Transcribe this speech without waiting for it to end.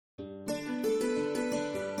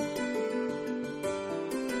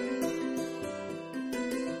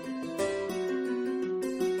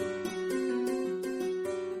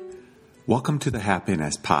Welcome to the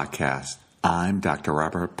Happiness Podcast. I'm Dr.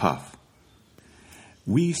 Robert Puff.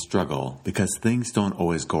 We struggle because things don't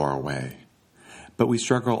always go our way. But we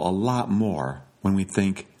struggle a lot more when we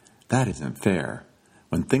think, that isn't fair.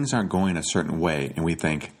 When things aren't going a certain way and we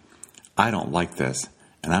think, I don't like this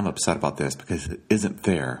and I'm upset about this because it isn't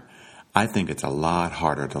fair, I think it's a lot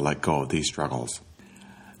harder to let go of these struggles.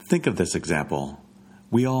 Think of this example.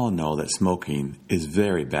 We all know that smoking is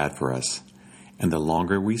very bad for us. And the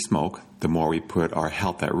longer we smoke, the more we put our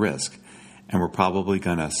health at risk. And we're probably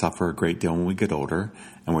going to suffer a great deal when we get older,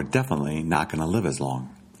 and we're definitely not going to live as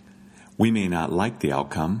long. We may not like the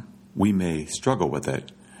outcome, we may struggle with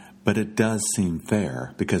it, but it does seem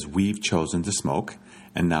fair because we've chosen to smoke,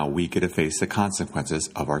 and now we get to face the consequences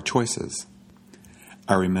of our choices.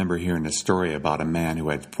 I remember hearing a story about a man who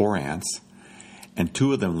had 4 aunts, and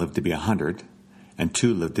 2 of them lived to be 100, and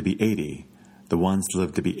 2 lived to be 80. The ones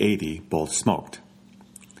lived to be 80 both smoked.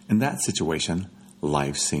 In that situation,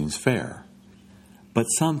 life seems fair. But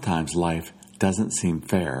sometimes life doesn't seem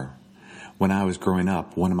fair. When I was growing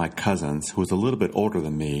up, one of my cousins, who was a little bit older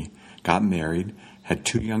than me, got married, had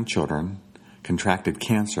 2 young children, contracted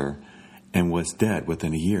cancer, and was dead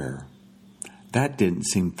within a year. That didn't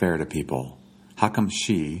seem fair to people. How come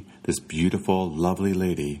she, this beautiful, lovely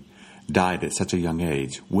lady, died at such a young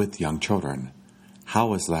age with young children?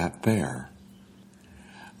 How is that fair?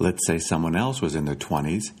 Let's say someone else was in their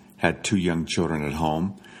 20s, had 2 young children at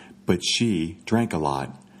home, but she drank a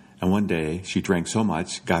lot. And one day she drank so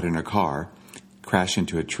much, got in her car, crashed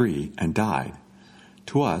into a tree, and died.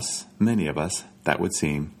 To us, many of us, that would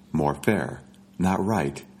seem more fair. Not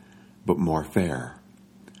right, but more fair.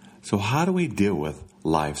 So how do we deal with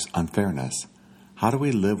life's unfairness? How do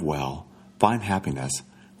we live well, find happiness,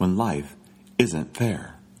 when life isn't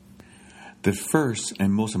fair? The first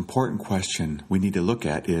and most important question we need to look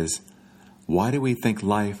at is, why do we think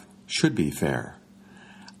life should be fair?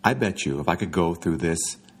 I bet you if I could go through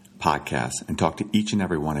this podcast and talk to each and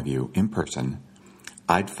every one of you in person,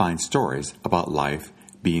 I'd find stories about life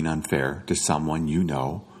being unfair to someone you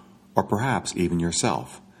know, or perhaps even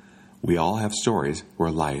yourself. We all have stories where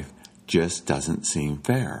life just doesn't seem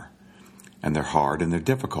fair, and they're hard and they're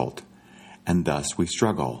difficult, and thus we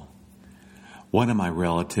struggle. One of my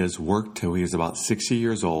relatives worked till he was about 60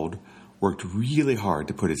 years old, worked really hard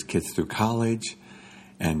to put his kids through college,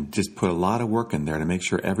 and just put a lot of work in there to make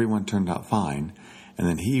sure everyone turned out fine. And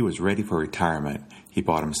then he was ready for retirement. He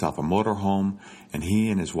bought himself a motorhome, and he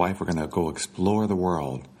and his wife were going to go explore the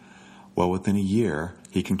world. Well, within a year,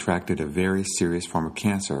 he contracted a very serious form of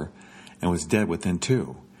cancer and was dead within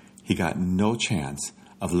 2. He got no chance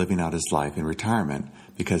of living out his life in retirement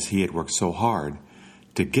because he had worked so hard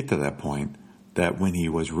to get to that point that when he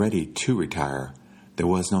was ready to retire, there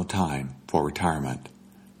was no time for retirement.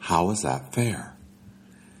 How is that fair?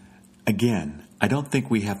 Again, I don't think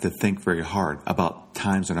we have to think very hard about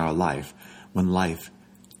times in our life when life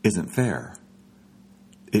isn't fair.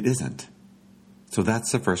 It isn't. So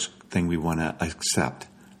that's the first thing we want to accept.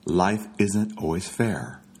 Life isn't always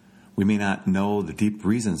fair. We may not know the deep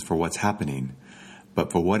reasons for what's happening,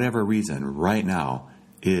 but for whatever reason, right now,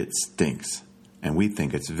 it stinks, and we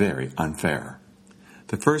think it's very unfair.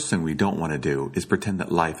 The first thing we don't want to do is pretend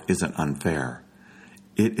that life isn't unfair.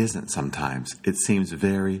 It isn't sometimes. It seems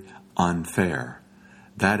very unfair.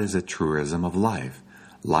 That is a truism of life.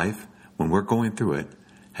 Life, when we're going through it,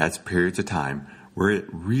 has periods of time where it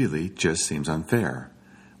really just seems unfair.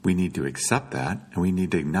 We need to accept that, and we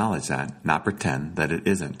need to acknowledge that, not pretend that it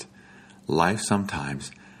isn't. Life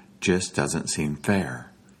sometimes just doesn't seem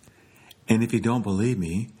fair. And if you don't believe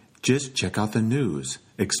me, just check out the news.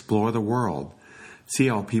 Explore the world. See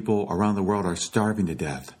how people around the world are starving to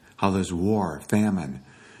death, how there's war, famine,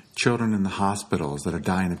 children in the hospitals that are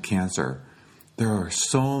dying of cancer. There are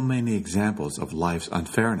so many examples of life's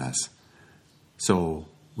unfairness. So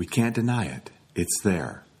we can't deny it. It's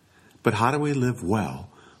there. But how do we live well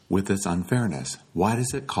with this unfairness? Why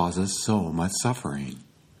does it cause us so much suffering?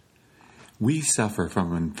 We suffer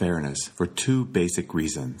from unfairness for 2 basic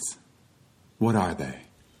reasons. What are they?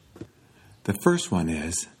 The first one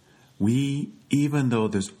is, even though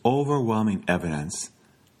there's overwhelming evidence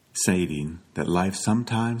stating that life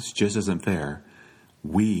sometimes just isn't fair,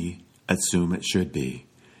 we assume it should be.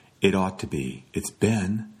 It ought to be. It's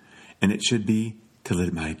been, and it should be till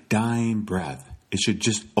my dying breath. It should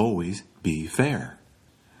just always be fair.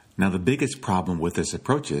 Now, the biggest problem with this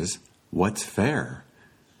approach is, what's fair?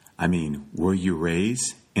 I mean, were you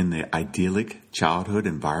raised in the idyllic childhood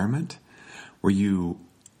environment? Were you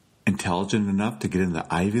intelligent enough to get in the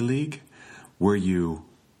Ivy League? Were you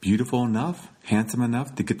beautiful enough, handsome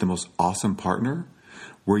enough to get the most awesome partner?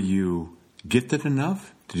 Were you gifted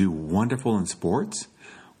enough to do wonderful in sports?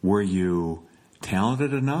 Were you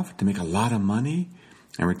talented enough to make a lot of money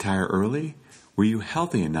and retire early? Were you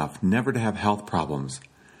healthy enough never to have health problems?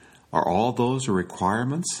 Are all those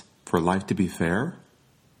requirements for life to be fair?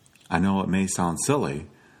 I know it may sound silly,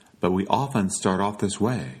 but we often start off this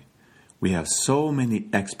way. We have so many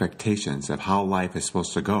expectations of how life is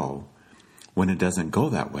supposed to go. When it doesn't go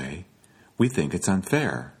that way, we think it's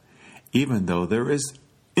unfair, even though there is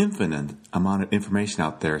infinite amount of information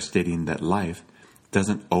out there stating that life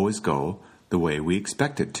doesn't always go the way we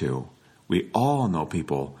expect it to. We all know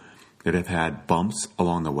people that have had bumps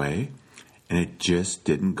along the way, and it just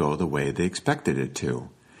didn't go the way they expected it to.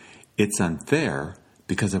 It's unfair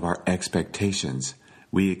because of our expectations.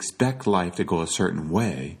 We expect life to go a certain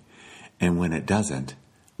way, and when it doesn't,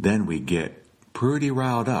 then we get pretty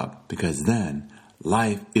riled up because then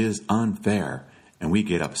life is unfair and we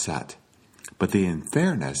get upset. But the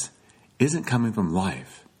unfairness isn't coming from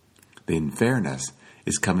life. The unfairness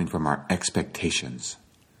is coming from our expectations.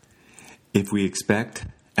 If we expect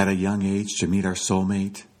at a young age to meet our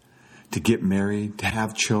soulmate, to get married, to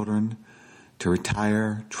have children, to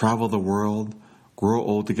retire, travel the world, grow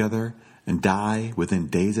old together, and die within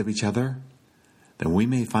days of each other, then we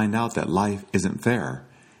may find out that life isn't fair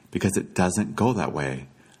because it doesn't go that way.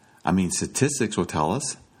 I mean, statistics will tell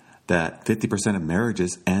us that 50% of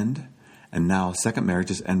marriages end, and now second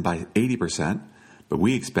marriages end by 80%, but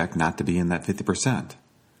we expect not to be in that 50%.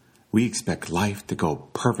 We expect life to go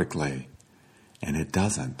perfectly, and it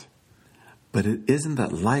doesn't. But it isn't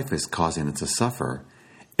that life is causing us to suffer,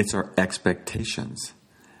 it's our expectations.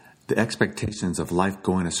 The expectations of life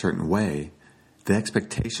going a certain way, the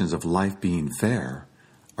expectations of life being fair,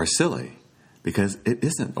 are silly because it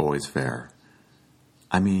isn't always fair.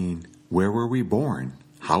 I mean, where were we born?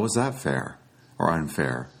 How was that fair or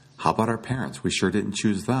unfair? How about our parents? We sure didn't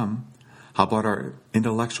choose them. How about our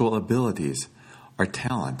intellectual abilities, our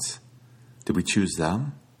talents? Did we choose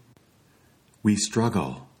them? We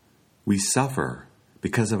struggle. We suffer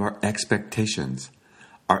because of our expectations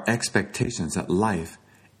that life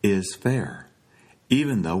is fair,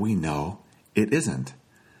 even though we know it isn't.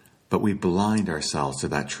 But we blind ourselves to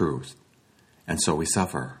that truth, and so we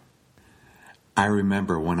suffer. I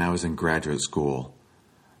remember when I was in graduate school,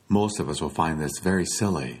 most of us will find this very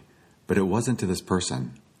silly, but it wasn't to this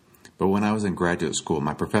person. But when I was in graduate school,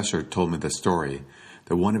 my professor told me the story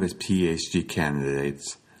that one of his PhD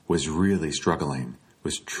candidates was really struggling,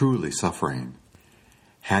 was truly suffering.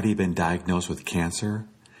 Had he been diagnosed with cancer?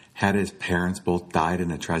 Had his parents both died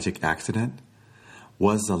in a tragic accident?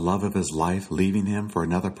 Was the love of his life leaving him for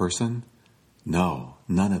another person? No,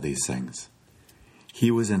 none of these things.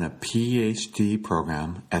 He was in a PhD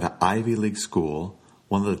program at an Ivy League school,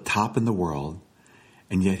 one of the top in the world,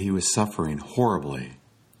 and yet he was suffering horribly.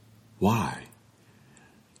 Why?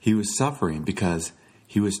 He was suffering because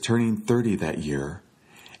he was turning 30 that year,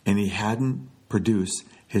 and he hadn't produced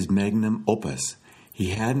his magnum opus. He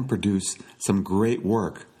hadn't produced some great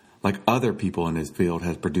work like other people in his field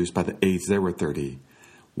had produced by the age they were 30.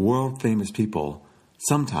 World-famous people,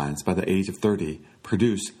 sometimes by the age of 30,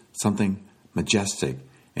 produce something majestic,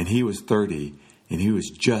 and he was 30, and he was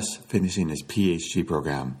just finishing his PhD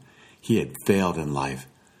program. He had failed in life,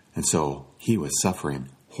 and so he was suffering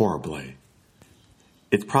horribly.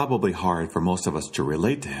 It's probably hard for most of us to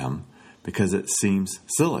relate to him because it seems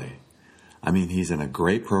silly. I mean, he's in a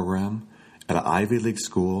great program at an Ivy League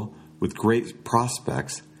school with great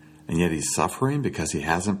prospects, and yet he's suffering because he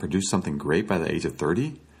hasn't produced something great by the age of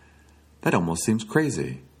 30? That almost seems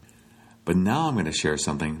crazy. But now I'm going to share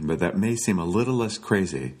something that may seem a little less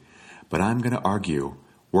crazy, but I'm going to argue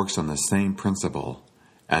works on the same principle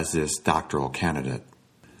as this doctoral candidate.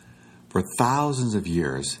 For thousands of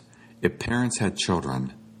years, if parents had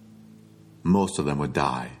children, most of them would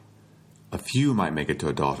die. A few might make it to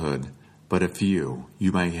adulthood, but a few.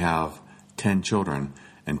 You might have 10 children,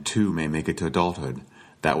 and 2 may make it to adulthood.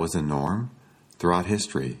 That was the norm throughout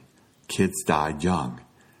history. Kids died young.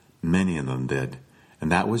 Many of them did.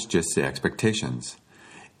 And that was just the expectations.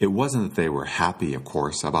 It wasn't that they were happy, of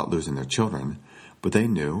course, about losing their children, but they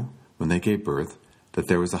knew when they gave birth that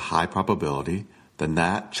there was a high probability that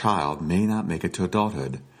that child may not make it to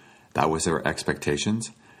adulthood. That was their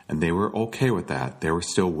expectations, and they were okay with that. They were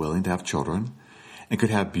still willing to have children and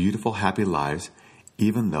could have beautiful, happy lives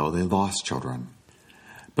even though they lost children.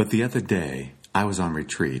 But the other day, I was on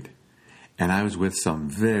retreat, and I was with some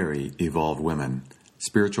very evolved women,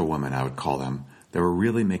 spiritual women I would call them, that were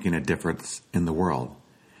really making a difference in the world.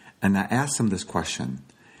 And I asked them this question: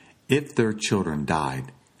 if their children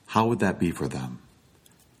died, how would that be for them?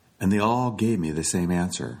 And they all gave me the same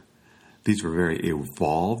answer. These were very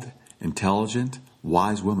evolved intelligent,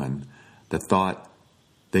 wise women that thought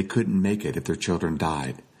they couldn't make it if their children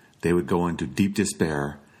died. They would go into deep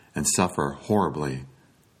despair and suffer horribly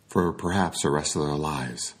for perhaps the rest of their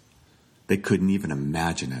lives. They couldn't even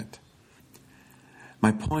imagine it.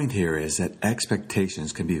 My point here is that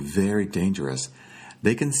expectations can be very dangerous.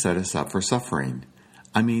 They can set us up for suffering.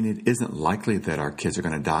 I mean, it isn't likely that our kids are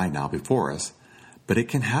going to die now before us, but it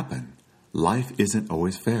can happen. Life isn't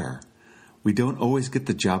always fair. We don't always get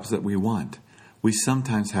the jobs that we want. We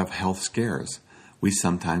sometimes have health scares. We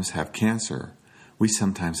sometimes have cancer. We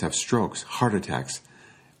sometimes have strokes, heart attacks.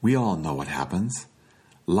 We all know what happens.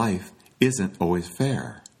 Life isn't always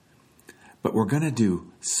fair. But we're going to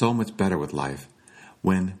do so much better with life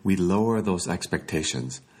when we lower those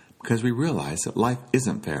expectations, because we realize that life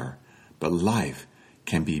isn't fair, but life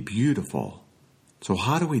can be beautiful. So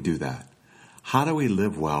how do we do that? How do we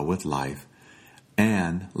live well with life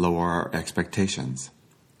and lower our expectations?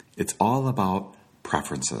 It's all about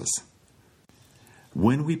preferences.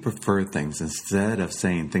 When we prefer things instead of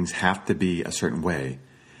saying things have to be a certain way,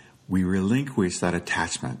 we relinquish that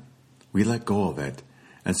attachment. We let go of it.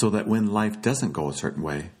 And so that when life doesn't go a certain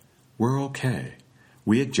way, we're okay.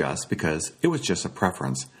 We adjust because it was just a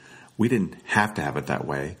preference. We didn't have to have it that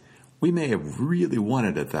way. We may have really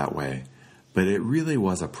wanted it that way, but it really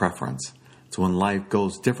was a preference. So when life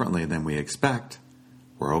goes differently than we expect,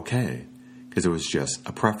 we're okay because it was just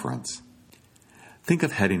a preference. Think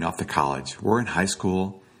of heading off to college. We're in high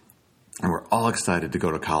school and we're all excited to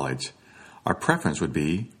go to college. Our preference would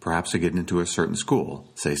be perhaps to get into a certain school,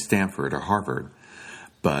 say Stanford or Harvard.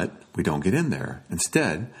 But we don't get in there.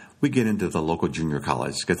 Instead, we get into the local junior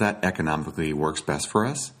college because that economically works best for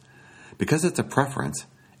us. Because it's a preference,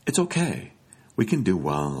 it's okay. We can do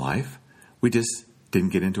well in life. We just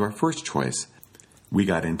didn't get into our first choice. We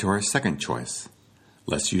got into our second choice.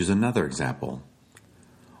 Let's use another example.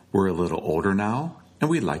 We're a little older now, and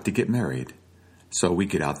we'd like to get married. So we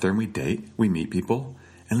get out there and we date, we meet people,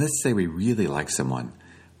 and let's say we really like someone.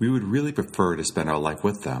 We would really prefer to spend our life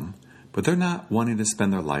with them, but they're not wanting to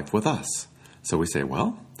spend their life with us. So we say,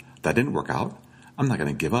 well, that didn't work out. I'm not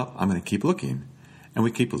going to give up. I'm going to keep looking. And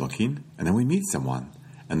we keep looking, and then we meet someone,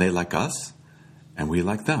 and they like us, and we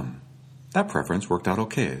like them. That preference worked out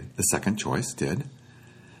okay. The second choice did.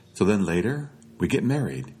 So then later, we get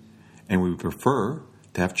married, and we prefer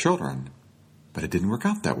to have children, but it didn't work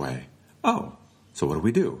out that way. Oh, so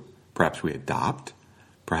what do? Perhaps we adopt.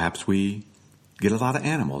 Perhaps we get a lot of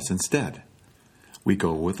animals instead. We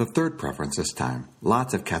go with a third preference this time,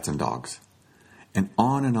 lots of cats and dogs. And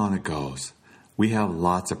on it goes. We have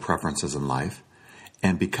lots of preferences in life,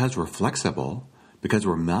 and because we're flexible, because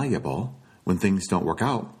we're malleable, when things don't work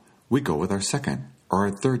out, we go with our second or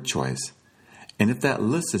our third choice. And if that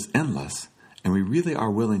list is endless, and we really are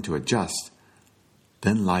willing to adjust,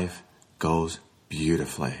 then life goes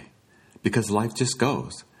beautifully. Because life just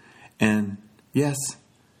goes. And yes,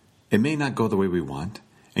 it may not go the way we want.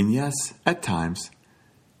 And yes, at times,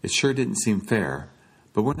 it sure didn't seem fair.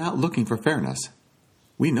 But we're not looking for fairness.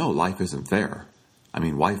 We know life isn't fair. I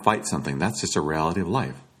mean, why fight something? That's just a reality of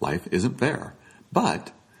life. Life isn't fair.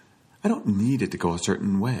 But I don't need it to go a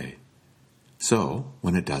certain way. So,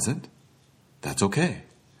 when it doesn't, that's okay.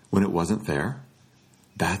 When it wasn't fair,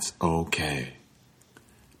 that's okay.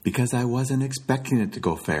 Because I wasn't expecting it to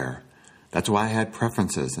go fair. That's why I had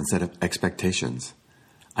preferences instead of expectations.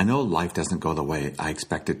 I know life doesn't go the way I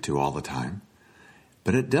expect it to all the time.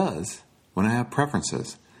 But it does when I have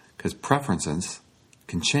preferences. Because preferences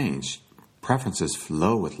can change. Preferences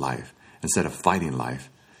flow with life instead of fighting life.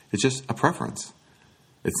 It's just a preference.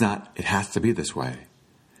 It's not, it has to be this way.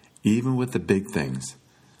 Even with the big things,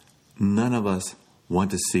 none of us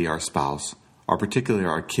want to see our spouse, or particularly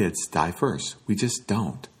our kids, die first. We just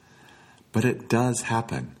don't. But it does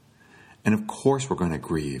happen. And of course we're going to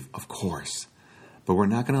grieve, of course. But we're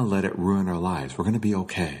not going to let it ruin our lives. We're going to be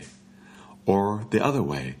okay. Or the other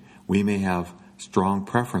way, we may have strong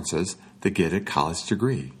preferences to get a college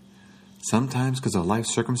degree. Sometimes because of life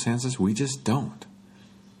circumstances, we just don't.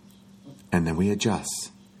 And then we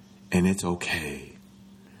adjust. And it's okay.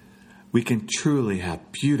 We can truly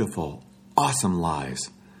have beautiful, awesome lives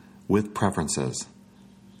with preferences.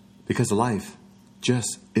 Because life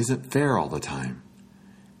just isn't fair all the time.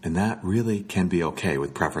 And that really can be okay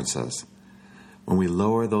with preferences. When we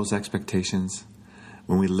lower those expectations,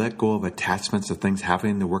 when we let go of attachments of things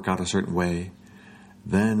having to work out a certain way,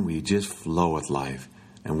 then we just flow with life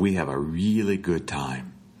and we have a really good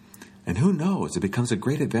time. And who knows? It becomes a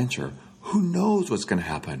great adventure. Who knows what's going to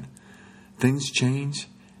happen? Things change,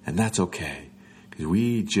 and that's okay. Because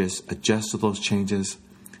we just adjust to those changes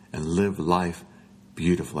and live life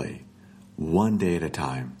beautifully, one day at a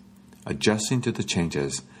time. adjusting to the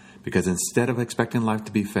changes, because instead of expecting life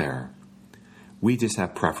to be fair, we just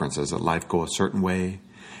have preferences that life go a certain way,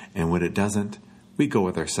 and when it doesn't, we go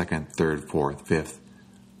with our second, third, fourth, fifth,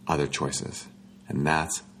 other choices. And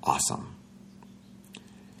that's awesome.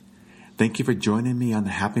 Thank you for joining me on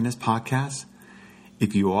the Happiness Podcast.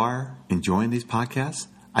 If you are enjoying these podcasts,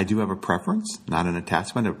 I do have a preference, not an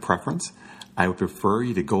attachment, a preference. I would prefer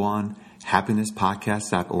you to go on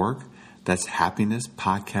happinesspodcast.org. That's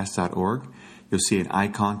happinesspodcast.org. You'll see an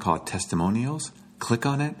icon called Testimonials. Click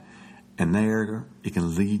on it, and there it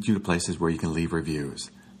can lead you to places where you can leave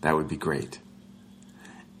reviews. That would be great.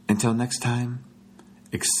 Until next time,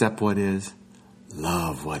 accept what is,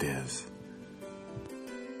 love what is.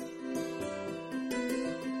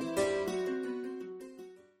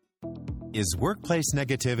 Is workplace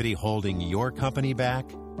negativity holding your company back?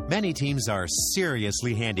 Many teams are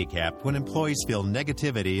seriously handicapped when employees feel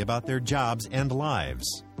negativity about their jobs and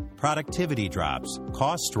lives. Productivity drops,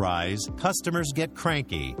 costs rise, customers get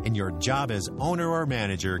cranky, and your job as owner or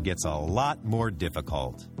manager gets a lot more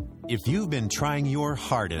difficult. If you've been trying your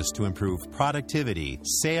hardest to improve productivity,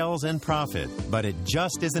 sales, and profit, but it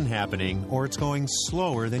just isn't happening or it's going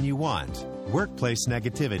slower than you want, workplace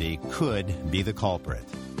negativity could be the culprit.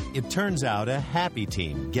 It turns out a happy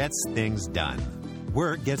team gets things done.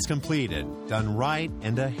 Work gets completed, done right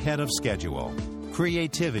and ahead of schedule.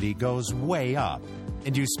 Creativity goes way up,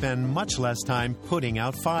 and you spend much less time putting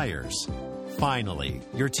out fires. Finally,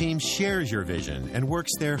 your team shares your vision and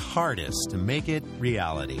works their hardest to make it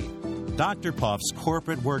reality. Dr. Puff's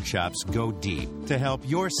corporate workshops go deep to help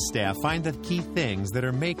your staff find the key things that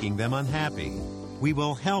are making them unhappy. We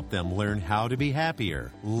will help them learn how to be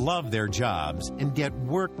happier, love their jobs, and get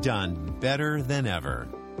work done better than ever.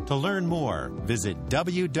 To learn more, visit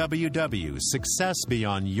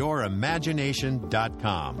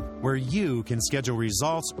www.successbeyondyourimagination.com, where you can schedule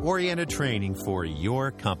results-oriented training for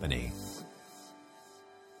your company.